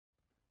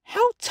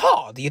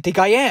tall do you think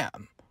I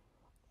am?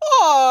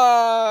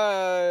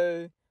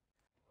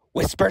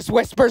 Whispers,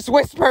 whispers,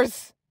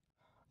 whispers.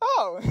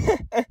 Oh,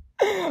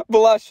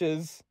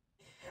 blushes.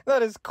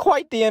 That is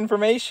quite the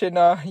information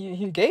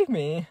you gave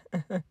me.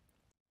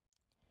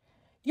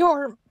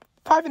 You're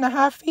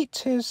 5.5 feet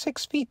to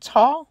 6 feet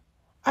tall,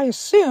 I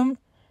assume,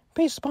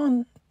 based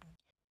upon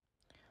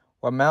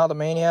what Mal the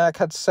Maniac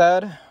had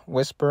said,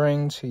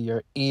 whispering to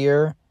your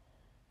ear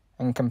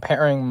and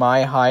comparing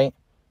my height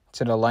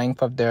to the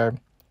length of their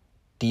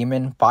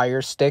demon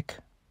fire stick.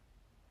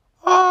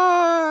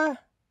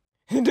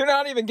 Do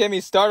not even get me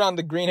started on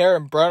the green hair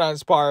and brown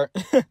eyes part.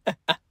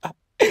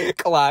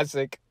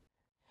 Classic.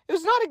 It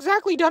was not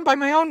exactly done by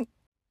my own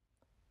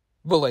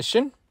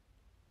volition.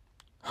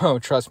 Oh,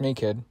 trust me,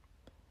 kid.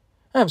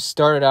 I have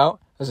started out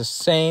as the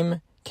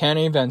same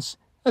canny events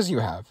as you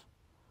have.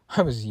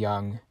 I was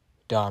young,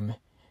 dumb,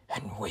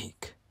 and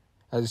weak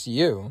as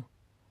you.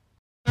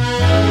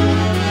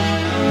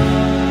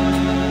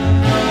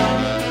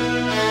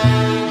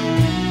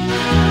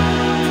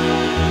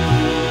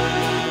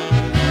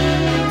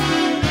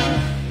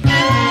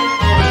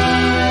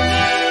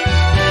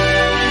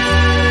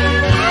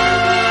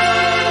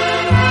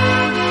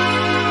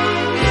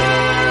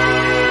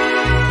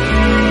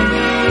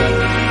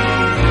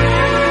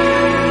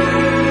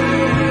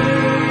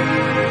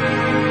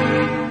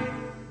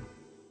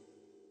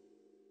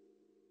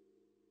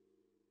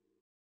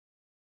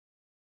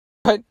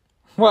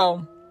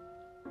 Well,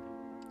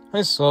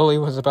 I slowly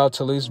was about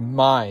to lose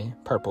my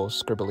purple,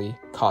 scribbly,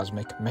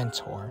 cosmic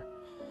mentor.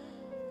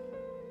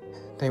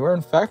 They were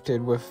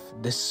infected with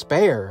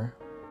despair.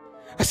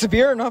 A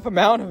severe enough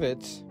amount of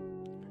it.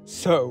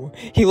 So,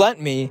 he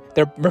lent me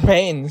the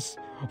remains,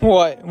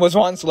 what was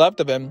once left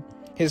of him,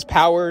 his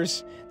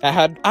powers that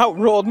had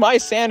outruled my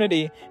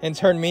sanity and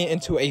turned me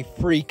into a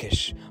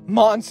freakish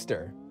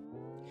monster.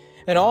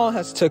 And all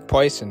has took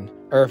place in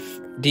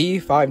Earth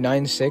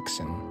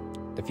D596 and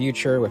the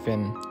future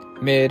within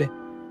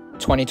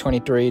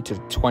mid-2023 to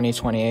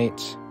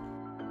 2028.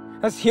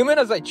 As human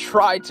as I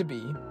tried to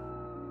be,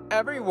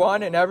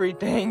 everyone and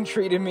everything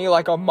treated me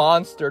like a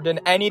monster than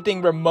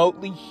anything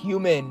remotely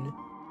human.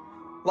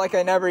 Like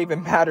I never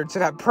even mattered to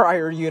that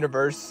prior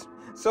universe.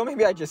 So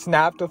maybe I just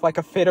snapped with like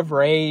a fit of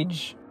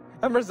rage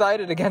and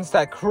resided against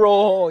that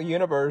cruel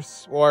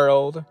universe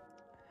world.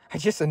 I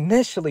just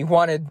initially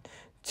wanted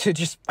to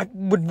I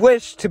would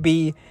wish to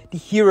be the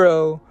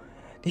hero,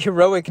 the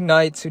heroic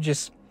knight who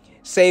just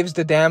saves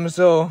the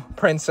damsel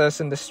princess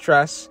in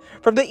distress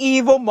from the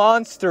evil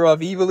monster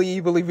of evilly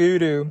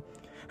voodoo.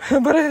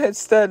 But it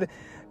instead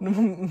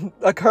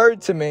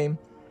occurred to me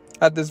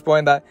at this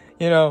point that,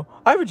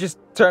 I would just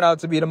turn out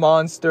to be the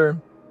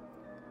monster.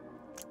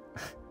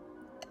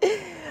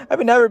 I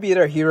would never be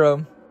their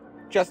hero.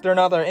 Just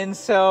another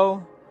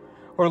incel,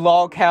 or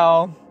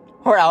lolcow,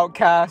 or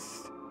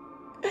outcast.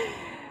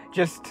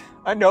 Just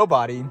a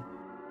nobody.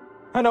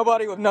 A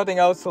nobody with nothing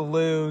else to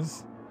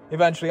lose.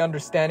 Eventually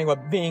understanding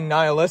what being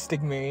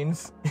nihilistic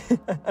means.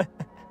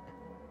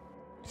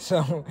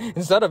 So,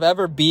 instead of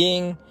ever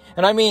being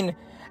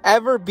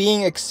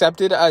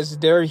accepted as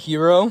their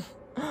hero,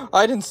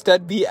 I'd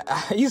instead be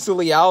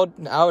easily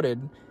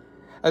outed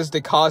as the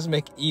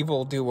cosmic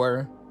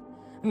evildoer,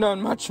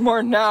 known much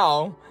more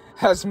now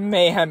as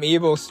Mayhem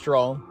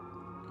Evilstral.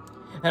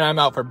 And I'm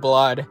out for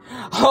blood.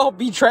 I'll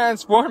be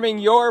transforming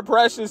your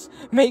precious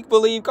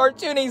make-believe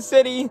cartoony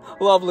city,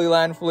 lovely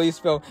land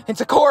Feliceville,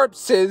 into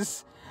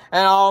corpses.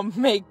 And I'll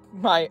make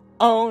my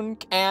own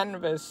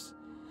canvas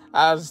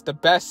as the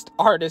best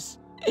artist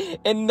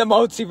in the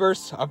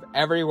multiverse of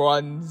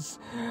everyone's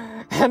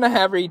and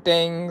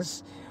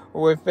everything's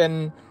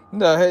within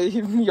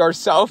your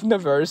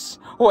self-universe.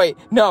 Wait,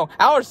 no,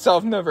 our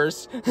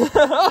self-universe.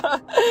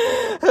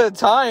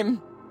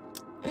 Time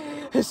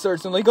is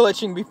certainly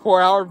glitching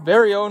before our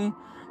very own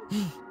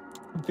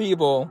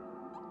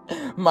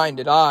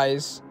feeble-minded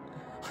eyes.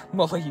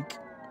 Malik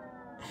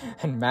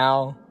and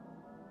Mal.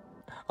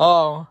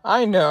 Oh,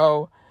 I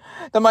know.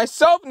 My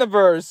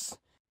self-universe.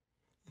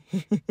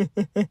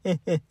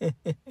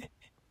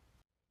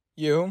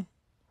 You,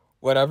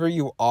 whatever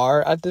you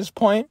are at this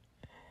point,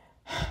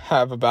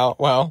 have about,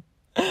 well,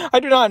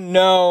 I do not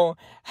know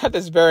at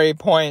this very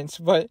point,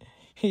 but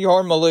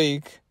you're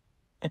Malik.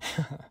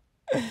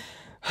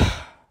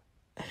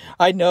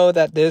 I know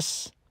that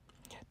this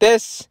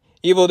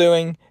evil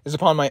doing is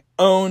upon my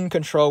own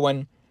control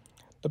when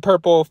the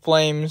purple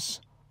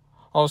flames,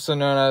 also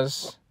known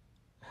as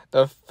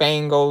the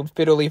fangled,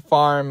 fiddly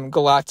farm,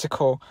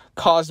 galactical,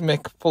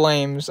 cosmic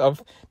flames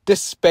of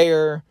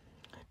despair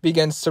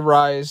begins to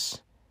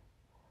rise,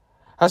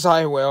 as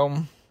I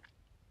will.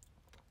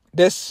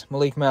 This,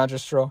 Malik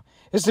Magistral,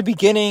 is the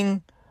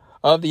beginning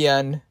of the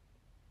end.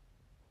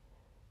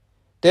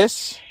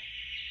 This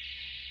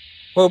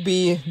will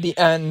be the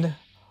end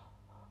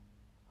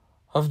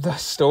of the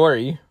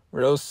story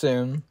real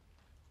soon.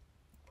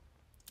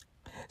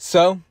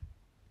 So,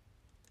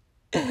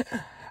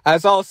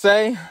 as I'll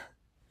say,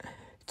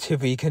 to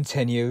be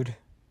continued.